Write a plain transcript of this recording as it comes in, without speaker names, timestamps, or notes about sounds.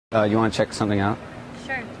You want to check something out?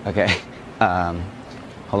 Sure. Okay.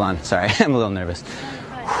 Hold on. Sorry, I'm a little nervous.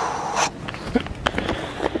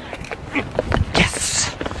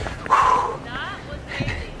 Yes! That was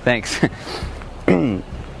crazy. Thanks.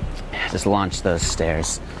 Just launched those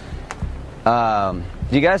stairs. Do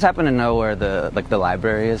you guys happen to know where the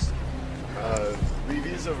library is?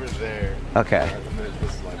 Levy's over there. Okay. And there's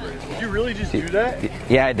this library. Did you really just do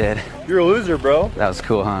that? Yeah, I did. You're a loser, bro. That was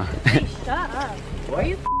cool, huh? Hey, shut up. Are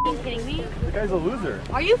you kidding me? The guy's a loser.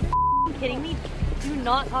 Are you kidding me? Do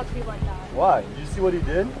not talk to people like that. Why? Did you see what he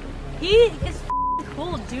did? He is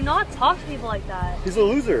cool. Do not talk to people like that. He's a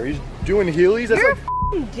loser. He's doing Heelys. That's You're like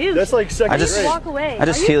a douche. that's like second just- grade. Walk away. I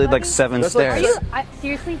just Are you healed like fucking- 7 That's like- Are stairs. you?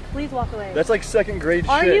 Seriously, please walk away. That's like second grade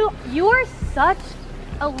Are shit. you are such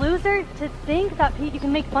a loser to think that you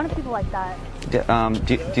can make fun of people like that. Do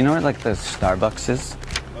you know where like the Starbucks is?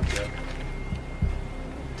 Okay.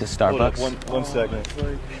 The Hold up, Starbucks? one second.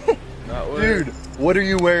 Dude, what are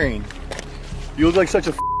you wearing? You look like such a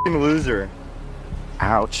f***ing loser.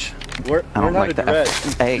 Ouch. Learn I don't how like to that.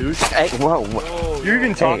 dress, Hey, douche. hey, whoa. You're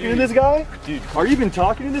even talking to this guy? Dude, are you even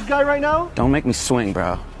talking to this guy right now? Don't make me swing,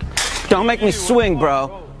 bro. Don't make me swing,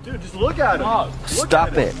 bro. Dude, just look at him. Look Stop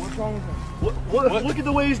at him. it. What's wrong with him? Look at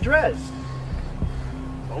the way he's dressed.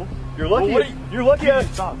 You're lucky. Well, you're lucky.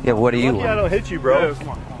 Yeah, what do you Lucky I want? don't hit you, bro. Yeah, come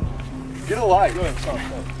on. Get a life. Go ahead, stop.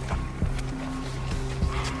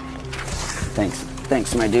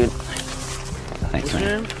 Thanks, my dude. Thanks, What's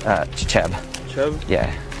your man. name? Cheb. Chev?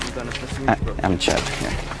 Yeah, I'm Cheb.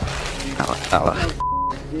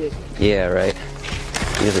 Yeah, right.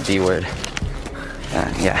 You're the D word.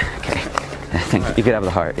 Yeah, okay. Thank you. You could have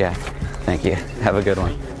the heart. Yeah. Thank you. Have a good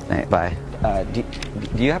one. Bye. Do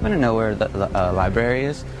you happen to know where the library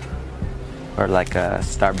is, or like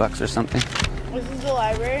Starbucks or something? This is the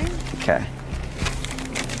library. Okay.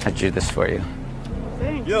 I drew this for you.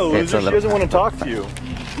 Yo, It's a loser, she little- doesn't want to talk to you.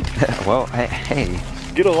 Well, hey,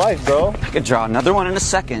 Get a life, bro. I could draw another one in a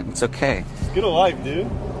second. It's okay. Get a life, dude.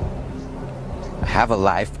 I have a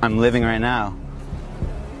life. I'm living right now.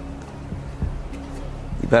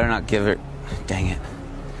 You better not give it. Dang it.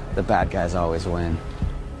 The bad guys always win.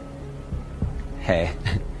 Hey.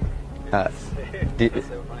 Oh,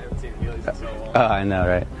 I know,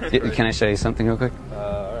 right? Can I show you something real quick?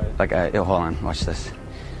 Alright. Like, hold on. Watch this.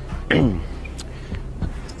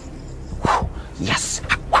 Yes.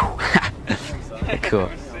 Cool.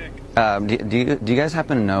 Do you guys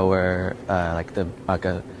happen to know where I'm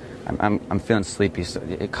feeling sleepy. So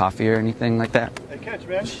coffee or anything like that? Hey, catch,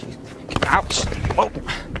 man. Ouch! Whoa.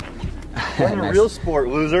 Playing a real sport,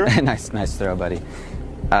 loser. nice throw, buddy.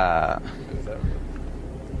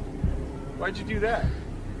 Why'd you do that?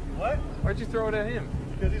 What? Why'd you throw it at him?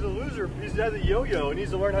 Because he's a loser. He has a yo-yo and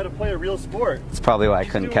needs to learn how to play a real sport. It's probably why I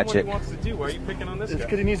He's couldn't doing catch what it. he wants to do. Why are you picking on this It's guy?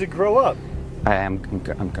 because he needs to grow up. I'm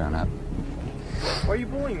grown up. Why are you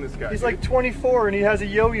bullying this guy? He's dude? like 24 and he has a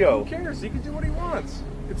yo-yo. Who cares? He can do what he wants.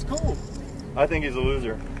 It's cool. I think he's a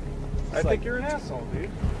loser. I think you're an asshole, dude.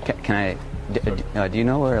 Can I? Do you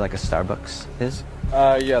know where like a Starbucks is?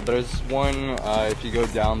 Yeah, there's one if you go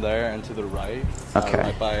down there and to the right. Okay.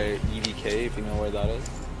 Right by EDK, if you know where that is.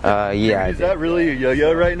 Yeah. I Is do. that really a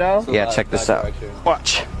yo-yo right now? So Yeah, that- check this that out. direction.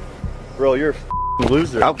 Watch. Bro, you're a f***ing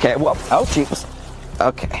loser. Okay. Well. Oh, jeez.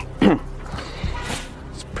 Okay.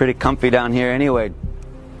 It's pretty comfy down here anyway.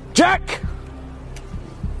 Jack.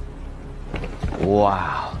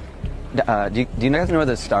 Wow. Do you guys know where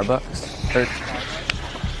the Starbucks?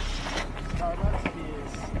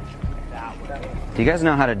 Do you guys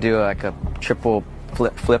know how to do like a triple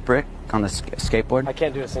flip Rick on the skateboard? I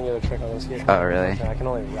can't do a singular trick on this skateboard. Oh, really? I can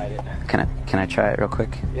only ride it. Can I try it real quick?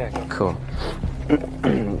 Yeah, go. Cool.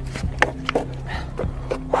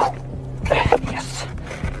 Yes.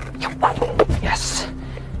 Yes.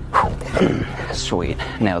 Sweet.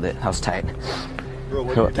 Nailed it. That was tight. Bro,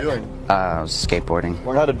 what are you doing? I was skateboarding.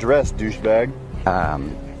 Learn how to dress, douchebag.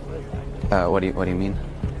 What do you mean?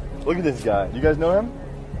 Look at this guy. You guys know him?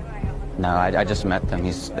 No, I just met them.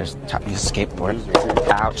 He's a skateboard.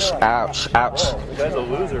 Ouch! Ouch! Ouch! The guy's a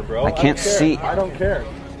loser, bro. I can't don't care. see. I don't care.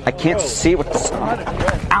 I can't Bro. see what this. How to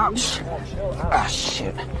dress. Ouch! Ah,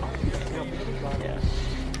 shit.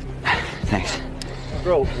 Thanks.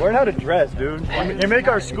 Bro, learn how to dress, dude. You make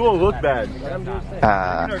our school look bad. You make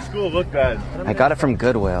our school look bad. I got it from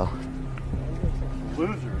Goodwill.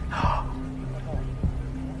 Loser.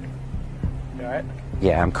 Alright?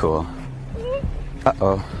 Yeah, I'm cool.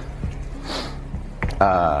 Uh-oh.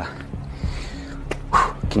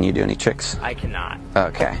 Can you do any tricks? I cannot.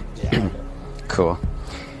 Okay. Cool.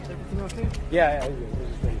 Yeah, it was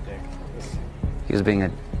just pretty dick. He was being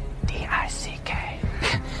a D-I-C-K.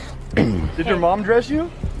 Did your mom dress you?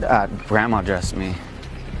 Grandma dressed me.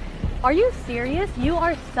 Are you serious? You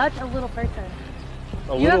are such a little person.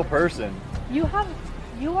 A You little have- person. You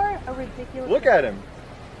are a ridiculous Look at him.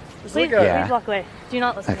 Just Please, look at Yeah. please walk away. Do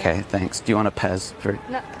not listen to Okay, thanks. Do you want a Pez for? me.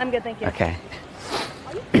 No, I'm good, thank you. Okay.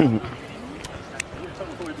 We're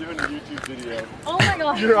doing a YouTube video. Oh my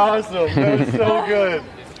god. You're awesome. That was so good.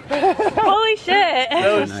 Holy shit.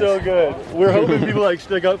 That was so good. We're hoping people like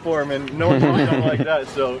stick up for him, and no one's really done like that.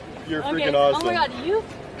 So you're freaking awesome. Oh my god, you.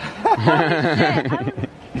 Holy shit. I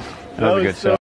was That was a good so show.